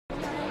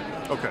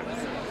Okay.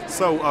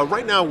 So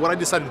right now, what I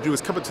decided to do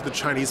is come into the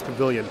Chinese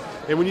pavilion.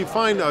 And when you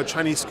find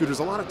Chinese scooters,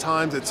 a lot of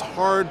times it's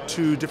hard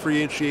to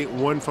differentiate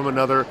one from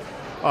another.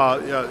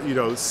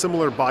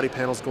 Similar body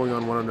panels going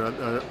on one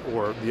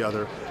or the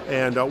other.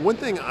 And one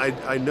thing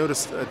I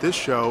noticed at this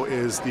show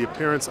is the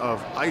appearance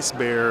of Ice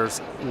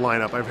Bear's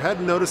lineup. I've had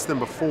noticed them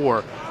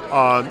before,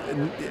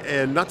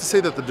 and not to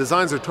say that the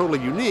designs are totally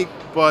unique,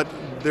 but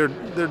they're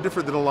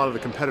different than a lot of the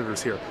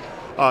competitors here.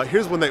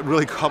 Here's one that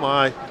really caught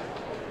my eye.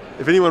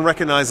 If anyone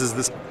recognizes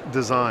this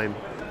design,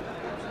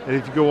 and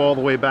if you go all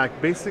the way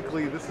back,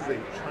 basically this is a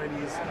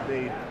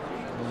Chinese-made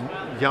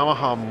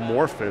Yamaha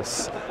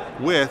Morphous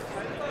with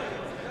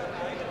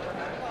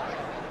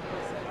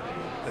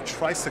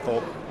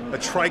a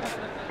trike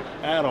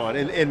add-on,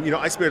 and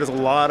Ice Bear does a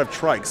lot of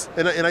trikes,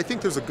 and I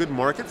think there's a good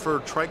market for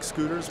trike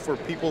scooters for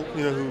people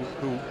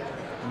who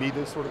need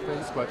those sort of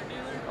things. But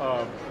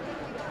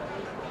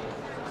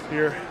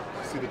here,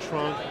 see the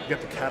trunk, you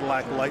got the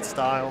Cadillac light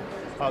style.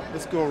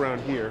 Let's go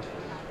around here.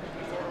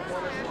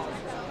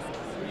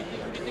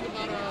 What do you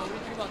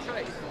think about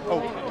trikes?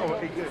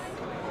 Hey, good.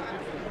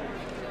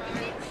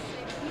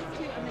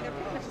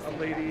 A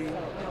lady,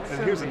 and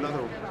here's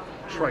another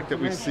trike that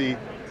we see.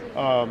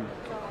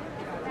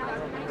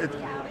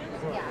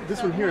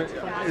 This one here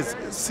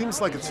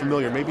seems like it's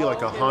familiar, maybe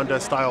like a Honda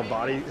style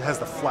body. It has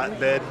the flat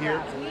bed here,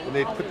 and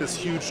they put this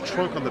huge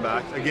trunk on the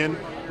back, again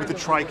with the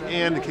trike,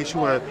 and in case you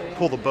want to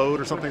pull the boat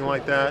or something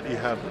like that, you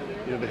have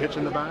the hitch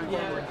in the back.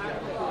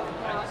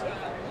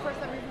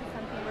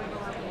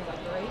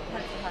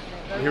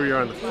 And here we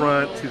are in the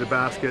front, see the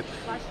basket.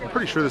 I'm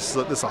pretty sure this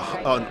is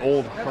an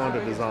old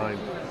Honda design.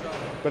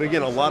 But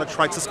again, a lot of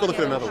trikes. Let's go look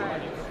at another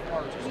one.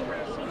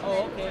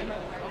 Oh, okay.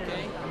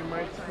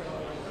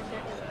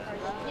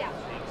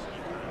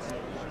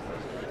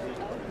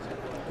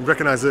 You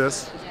recognize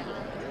this?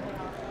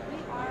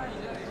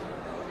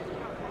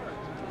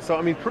 So,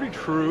 I mean, pretty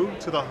true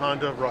to the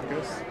Honda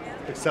Ruckus,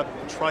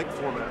 except trike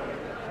format.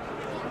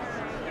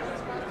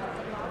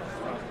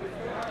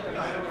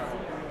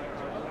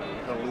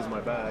 I'll lose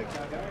my bag.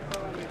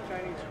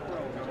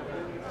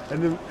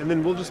 And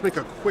then we'll just make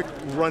a quick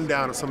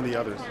rundown of some of the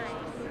others.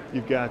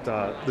 You've got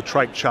the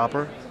trike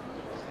chopper.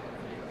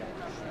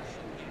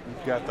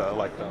 You've got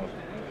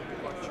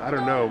I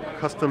don't know,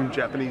 custom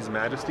Japanese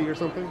Majesty or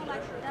something.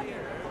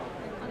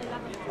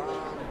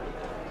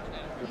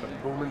 With a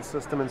booming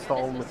system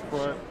installed in the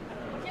front.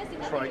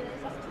 Trike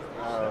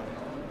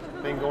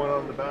thing going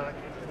on in the back.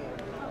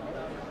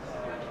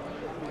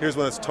 Here's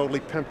one that's totally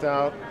pimped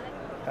out.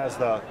 Has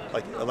the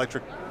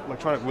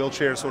electronic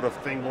wheelchair sort of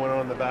thing going on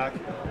in the back.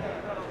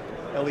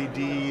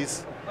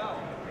 LEDs.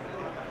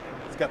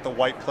 It's got the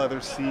white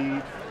pleather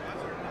seat,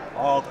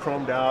 all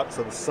chromed out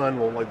so the sun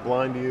won't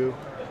blind you,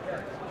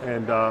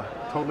 and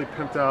totally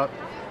pimped out.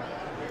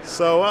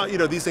 So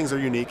these things are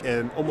unique,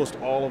 and almost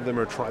all of them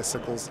are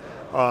tricycles.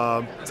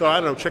 So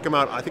I don't know, check them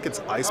out. I think it's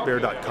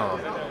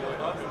icebear.com.